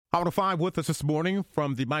Out of 5 with us this morning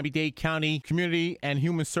from the Miami-Dade County Community and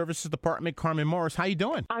Human Services Department, Carmen Morris. How you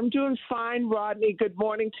doing? I'm doing fine, Rodney. Good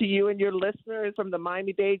morning to you and your listeners from the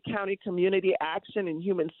Miami-Dade County Community Action and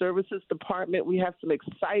Human Services Department. We have some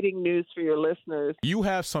exciting news for your listeners. You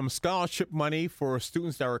have some scholarship money for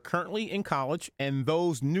students that are currently in college and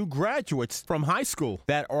those new graduates from high school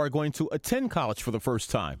that are going to attend college for the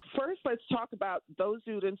first time. First, let's talk about those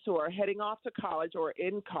students who are heading off to college or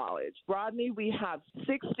in college. Rodney, we have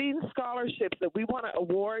 16 scholarships that we want to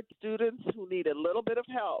award students who need a little bit of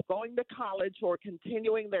help going to college or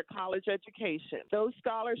continuing their college education. Those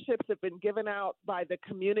scholarships have been given out by the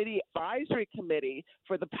Community Advisory Committee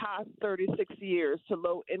for the past 36 years to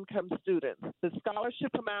low-income students. The scholarship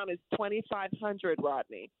amount is $2,500,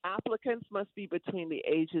 Rodney. Applicants must be between the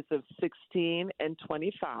ages of 16 and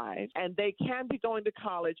 25, and they can be going to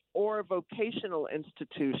college or a vocational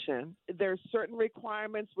institution. There are certain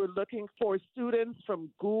requirements. We're looking for students from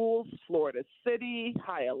Gould, Florida City,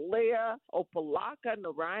 Hialeah, Opelika,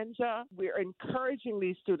 Naranja. We're encouraging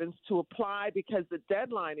these students to apply because the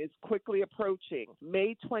deadline is quickly approaching,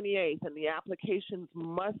 May 28th, and the applications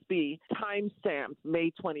must be time-stamped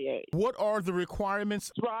May 28th. What are the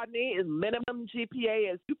requirements? Rodney, is minimum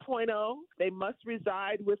GPA is 2.0. They must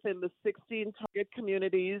reside within the 16 target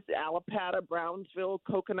communities: Alapata, Brownsville,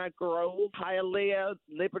 Coconut Grove, Hialeah,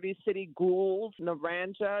 Liberty City, Gould,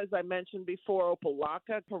 Naranja, as I mentioned before,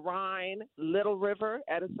 Opelika, Perrine, Little River,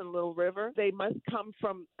 Edison Little River. They must come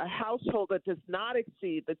from a household that does not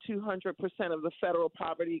exceed the 200% of the federal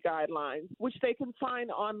poverty guidelines, which they can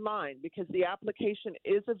find online because the application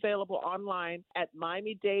is available online at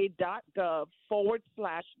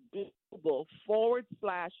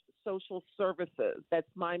miamidade.gov/global/social services. That's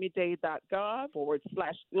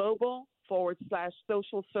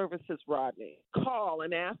miamidade.gov/global/social services, Rodney. Call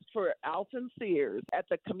and ask for Alton Sears at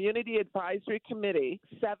the Community Advisory Committee,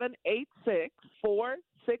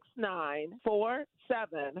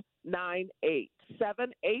 786-469-4798.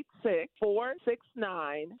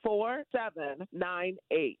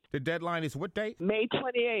 786-469-4798. The deadline is what date? May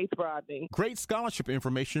 28th, Rodney. Great scholarship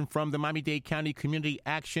information from the Miami-Dade County Community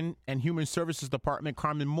Action and Human Services Department.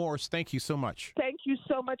 Carmen Morris, thank you so much. Thank you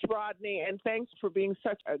so much, Rodney, and thanks for being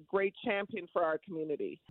such a great champion for our community.